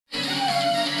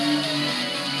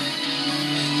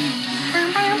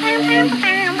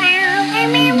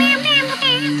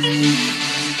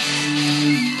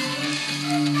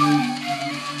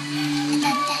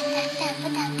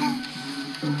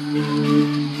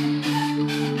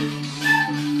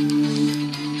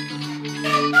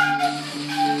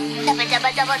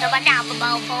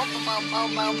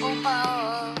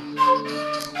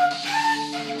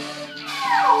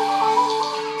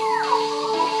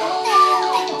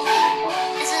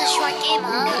This is a short game,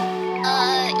 huh?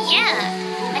 Yeah.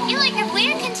 I feel like if we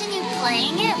had continued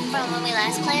playing it from when we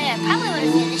last played it, I probably would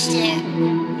have finished it.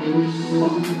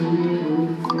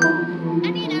 I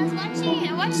mean, I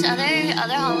watched other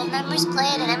Hollow members play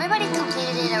it, and everybody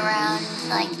completed it around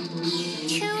like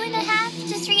 2.5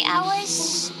 to 3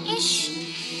 hours ish.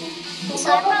 So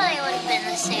I probably would have been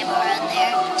the same around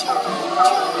there. 2.5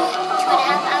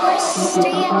 hours,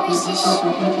 3 hours ish.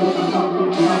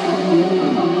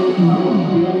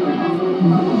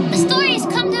 The story's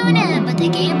come to an end, but the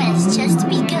game has just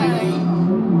begun.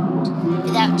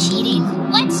 Without cheating?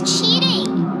 What's cheating?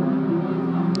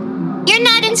 You're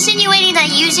not insinuating that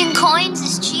using coins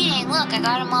is cheating. Look, I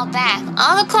got them all back.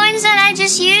 All the coins that I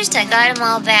just used, I got them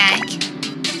all back.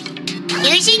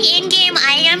 Using in-game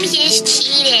items is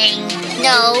cheating.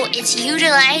 No, it's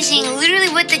utilizing literally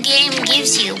what the game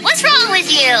gives you. What's wrong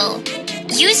with you?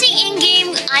 Using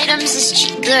in-game items is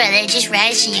cheating. Good, they're just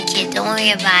razzing you, kid. Don't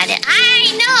worry about it.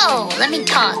 I know! Let me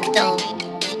talk, though.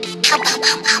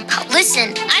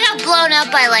 Listen, I got blown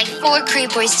up by like 4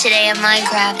 creepers today in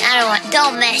Minecraft.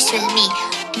 Don't mess with me.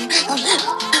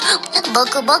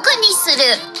 Boku boku ni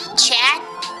suru. Chat.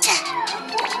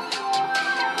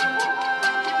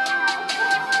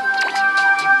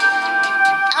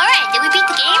 Alright, did we beat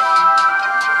the game?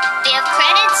 We have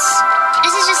credits.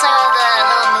 This is just all the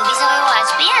little movies that we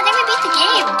watched. But yeah, I think we beat the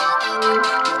game.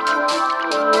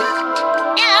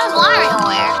 Yeah, that was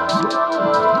WarioWare.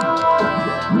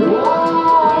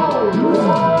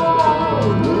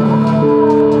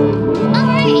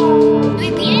 Alright, did we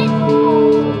beat it?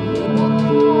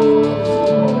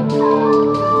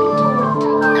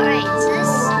 Alright, so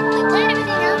we played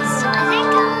everything else, so I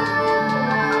think,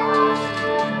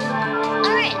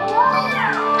 alright,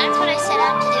 that's what I set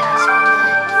out to do. I just wanted to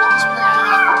finish playing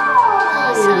it.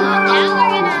 So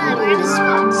now we're gonna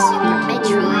swap to Super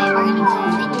Metroid. We're gonna go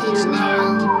vintage now.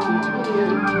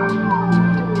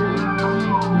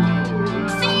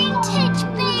 Vintage,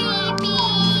 baby!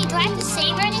 Do I have to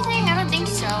save or anything? I don't think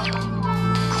so.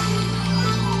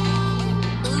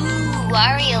 Ooh,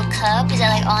 Wario Cup. Is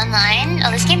that like online?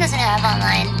 Oh, this game doesn't have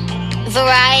online.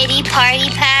 Variety Party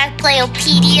Pack,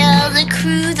 Playopedia, The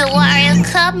Crew, The Wario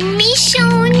Cup,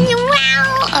 Michonne,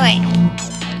 wow! Alright.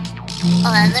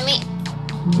 Hold on, let me...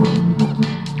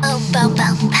 Oh, bow,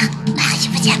 bow, bow.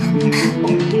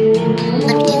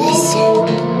 Let me do this.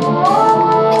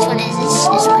 Which one is this?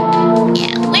 This one.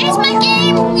 Yeah. Where's my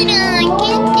game? I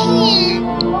can't see it.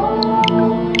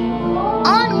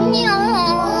 Oh no.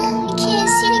 I can't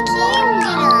see the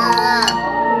camera.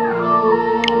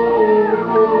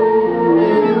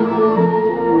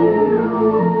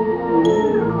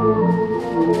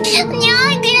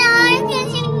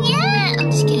 I'm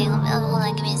just kidding. Hold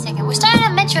on, give me a second. We're starting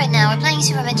on Metroid now. We're playing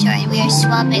Super Metroid. We are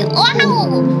swapping. Oh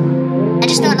no! I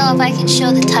just don't know if I can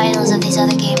show the titles of these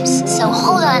other games. So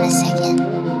hold on a second.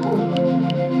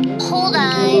 Hold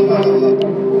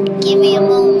on. Give me a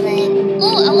moment.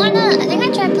 Oh, I think I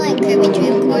tried playing Kirby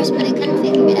Dream Course, but I couldn't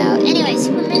figure it out. Anyway,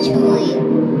 Super Metroid.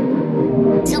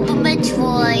 Super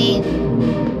Metroid.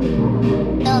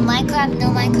 No, Minecraft? No,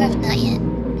 Minecraft? Not yet.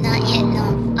 Not yet,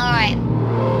 no. Alright.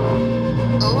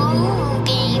 Ooh,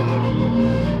 game.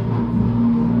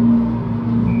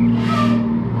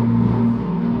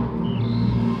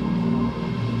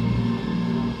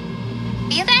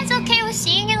 Are you guys okay with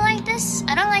seeing it like this?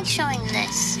 I don't like showing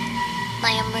this.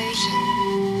 My immersion.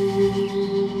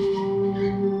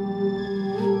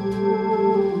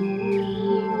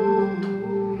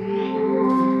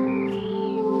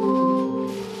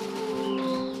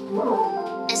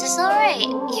 Is this alright?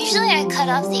 Usually I cut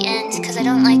off the ends because I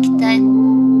don't like the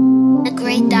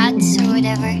gray dots or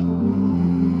whatever.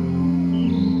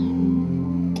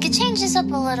 I could change this up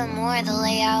a little more, the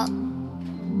layout.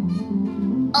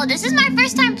 Oh, this is my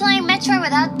first time playing Metroid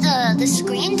without the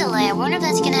screen delay. I wonder if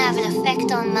that's gonna have an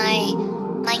effect on my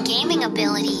gaming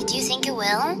ability. Do you think it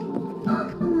will?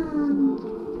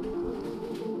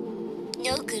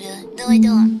 No, Gura. No, I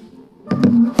don't.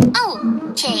 Oh,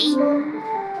 okay.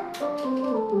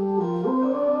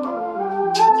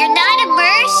 You're not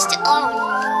immersed? Oh,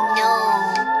 no.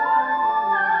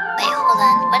 Wait, hold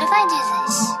on. What if I do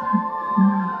this?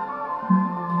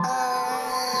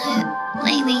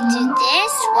 Wait, we do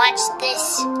this? Watch this.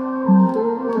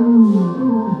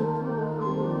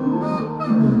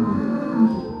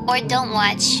 Or don't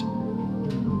watch.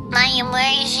 My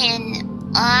immersion.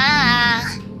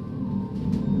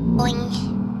 Boing.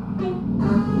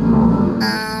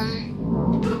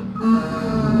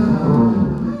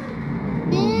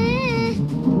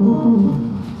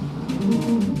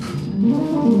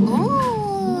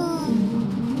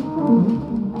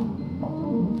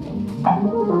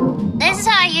 This is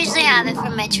how I usually have it for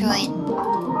Metroid.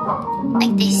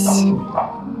 Like this.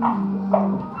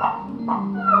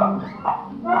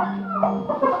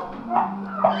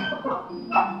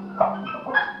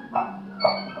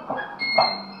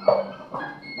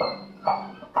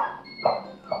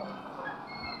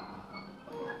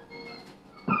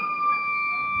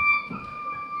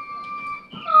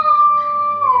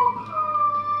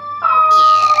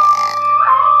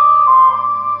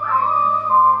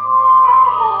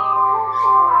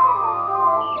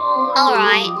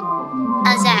 Alright.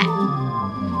 How's that?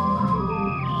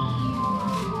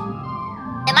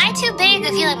 Am I too big?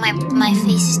 I feel like my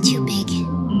face is too big.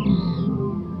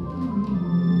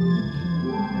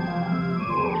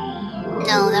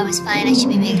 No, that was fine. I should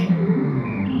be bigger.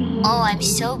 Oh, I'm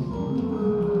so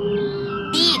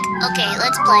big. Okay,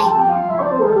 let's play.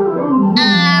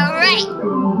 Alright.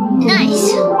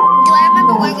 Nice. Do I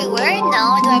remember where we were?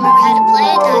 No. Do I remember how to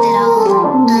play? Not at all.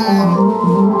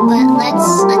 But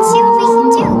let's see what we can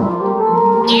do.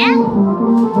 Yeah?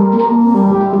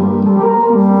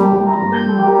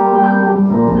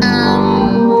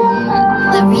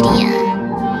 Meridia.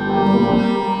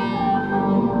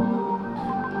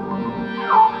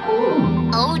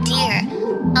 Oh dear.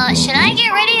 Should I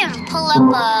get ready and pull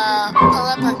up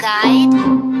a guide?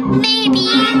 Maybe.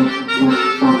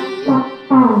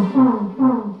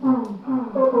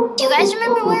 Do you guys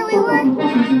remember where we were?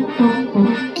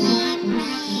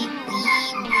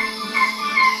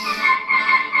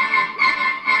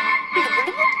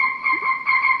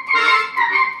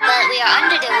 But we are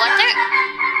under the water.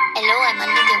 Hello, I'm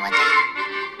under the water.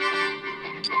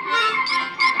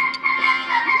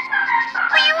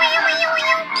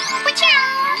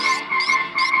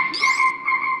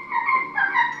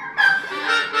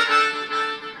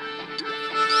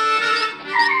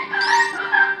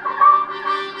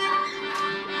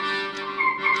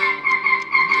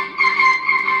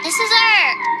 This is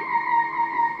our...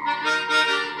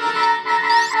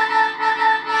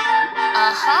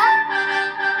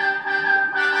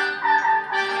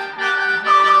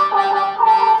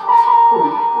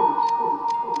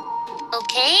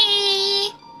 Okay.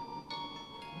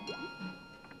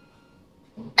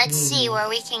 Let's see where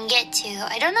we can get to.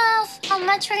 I don't know how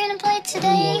much we're gonna play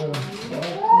today.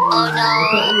 Oh no.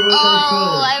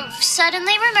 Oh, I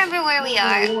suddenly remember where we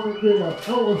are.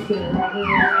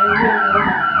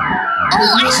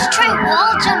 Oh, I should try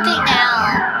wall jumping now.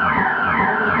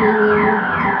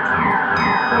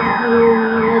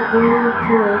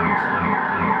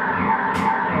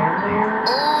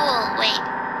 Oh, wait.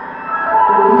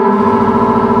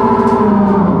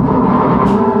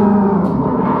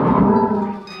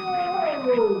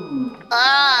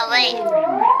 Oh, wait.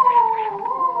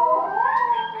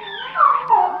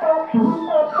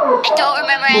 I don't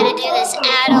remember how to do this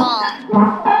at all.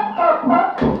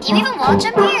 Can you even wall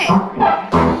jump here?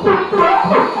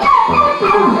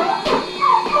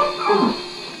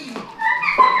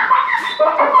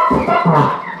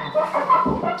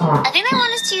 I think they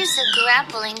want us to use the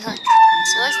grappling hook.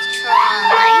 So let's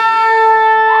try.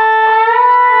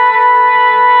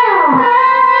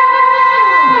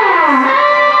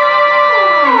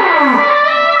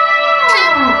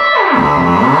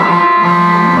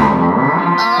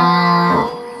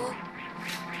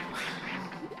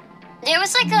 There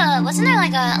was like a, wasn't there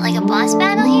like a boss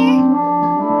battle here?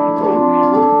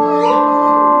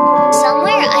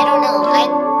 Somewhere? I don't know. I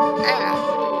don't know.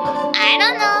 I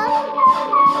don't know.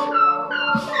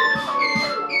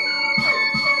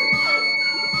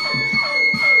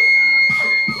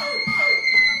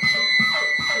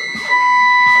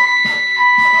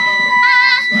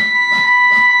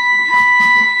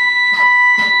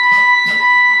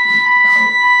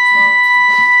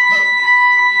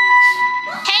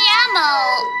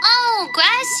 Oh,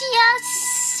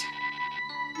 gracias.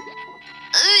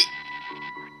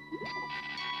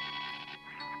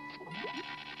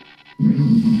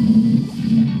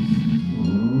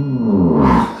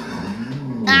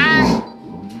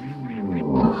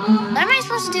 What am I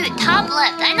supposed to do? Top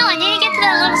left. I know, I need to get to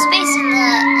that little space in the,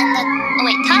 oh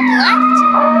wait, top left?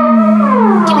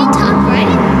 Give me top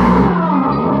right?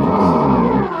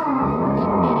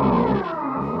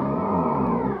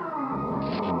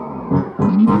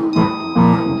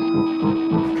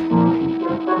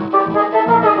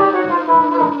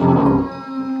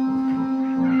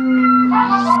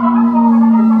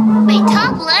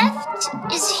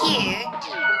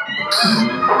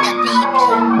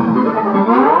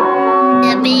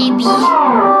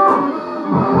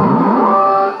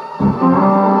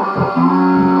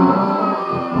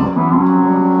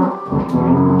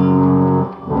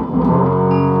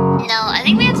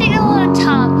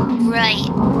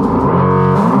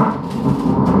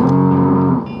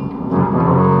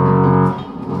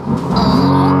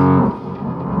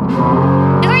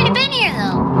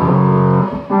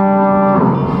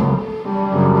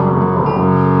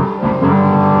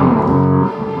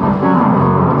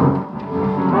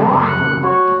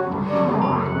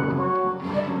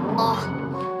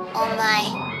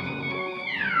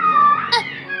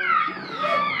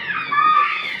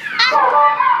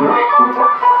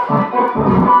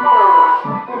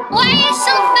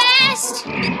 fast.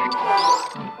 Hey,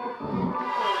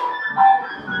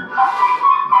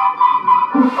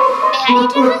 how do you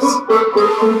do this?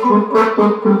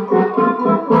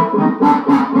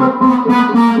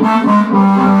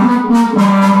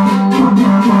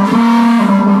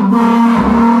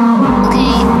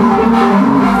 Okay.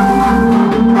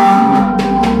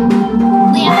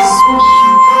 We have speed.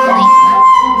 Wait.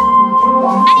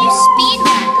 How do you speed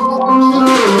run? Hold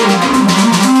me.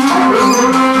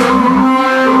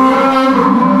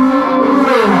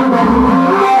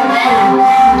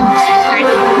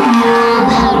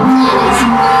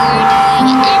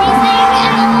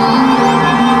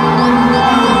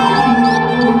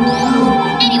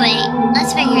 Anyway,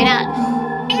 let's figure it out.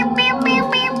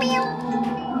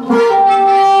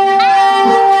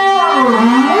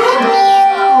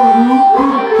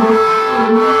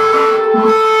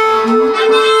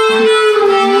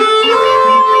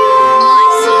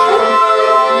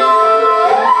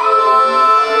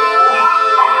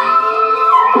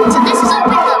 So this is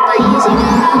opened up by using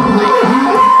what?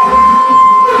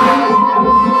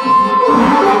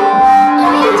 What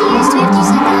do we have to use? Do we have to use like a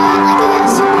super big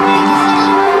thingy?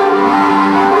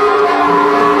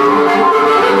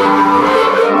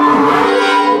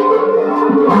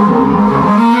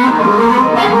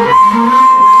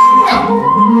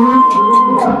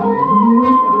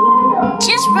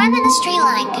 Just run in a straight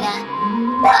line, Gura.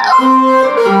 Uh-oh.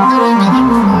 Oh, we've been here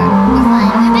before. We're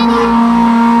fine. We've been here.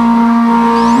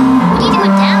 What are you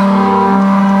doing down?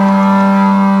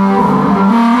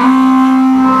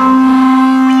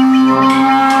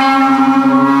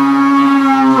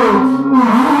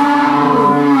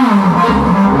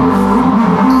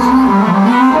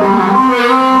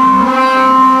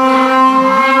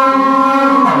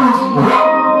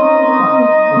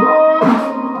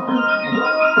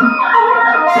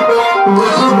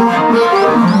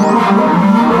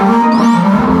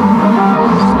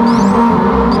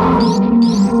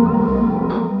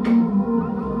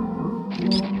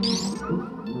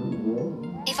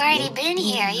 We've already been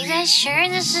here. Are you guys sure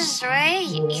this is right?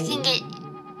 You can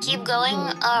keep going?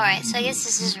 Alright, so I guess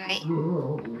this is right.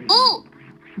 Ooh!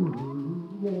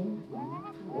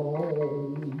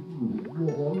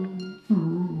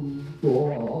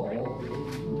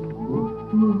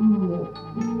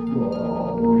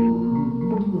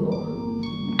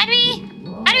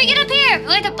 How do we get up here?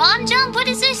 Like a bomb jump? What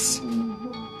is this?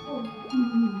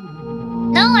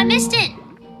 No, I missed it.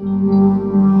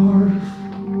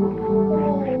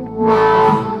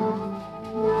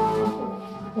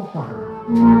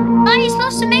 How are you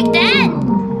supposed to make that?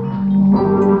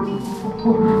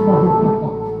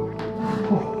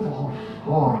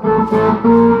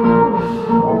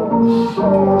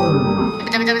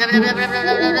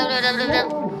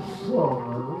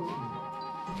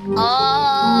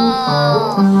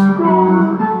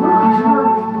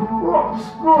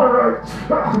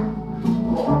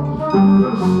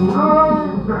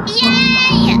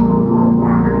 Yay!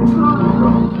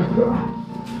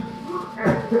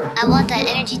 I want that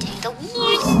energy tank.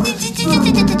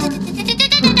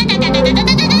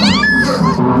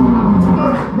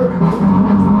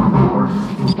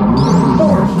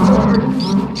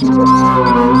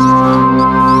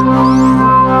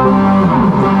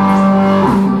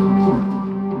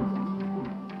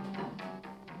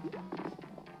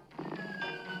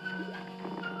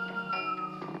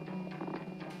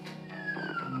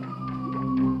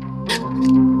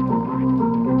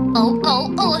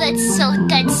 Oh, that's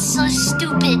so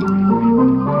stupid.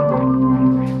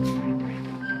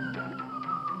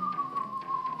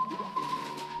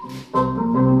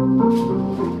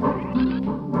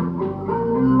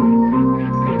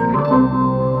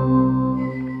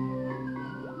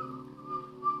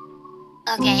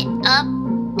 Okay, up,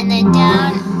 and then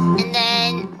down, and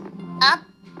then up.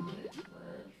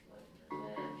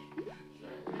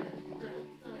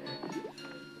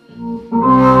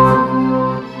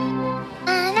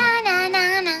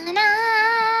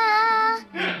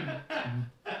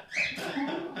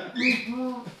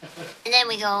 And then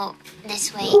we go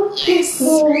this way, yes. We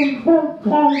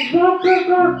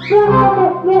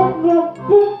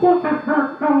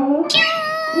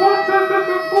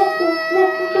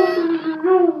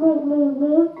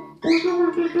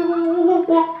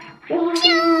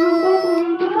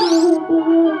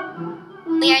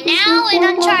are now in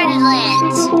uncharted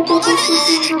lands.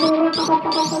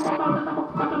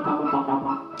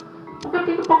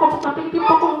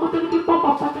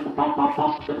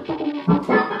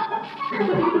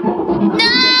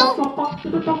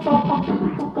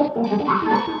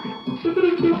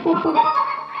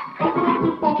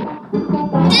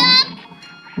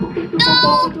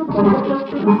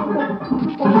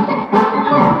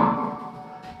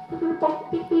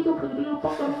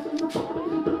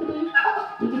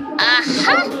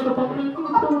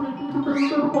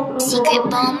 Secret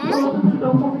bomb.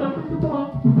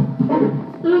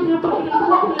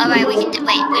 Alright, we can do.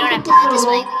 Wait, we don't have to go this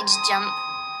way. We can just jump.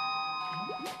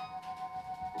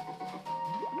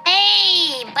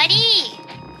 Hey, buddy!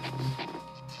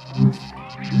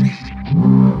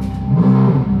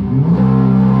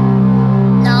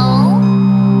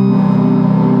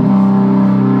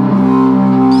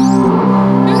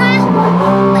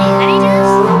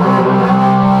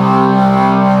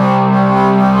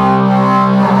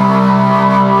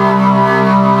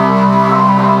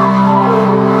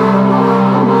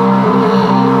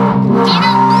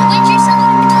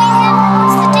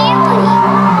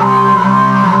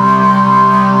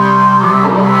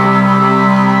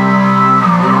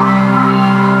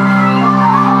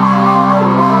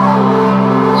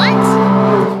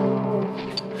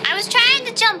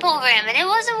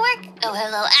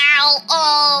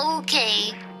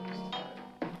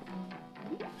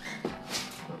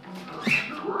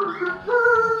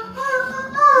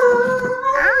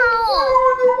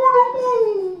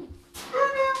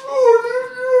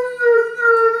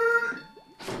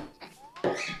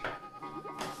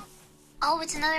 Oh, it's another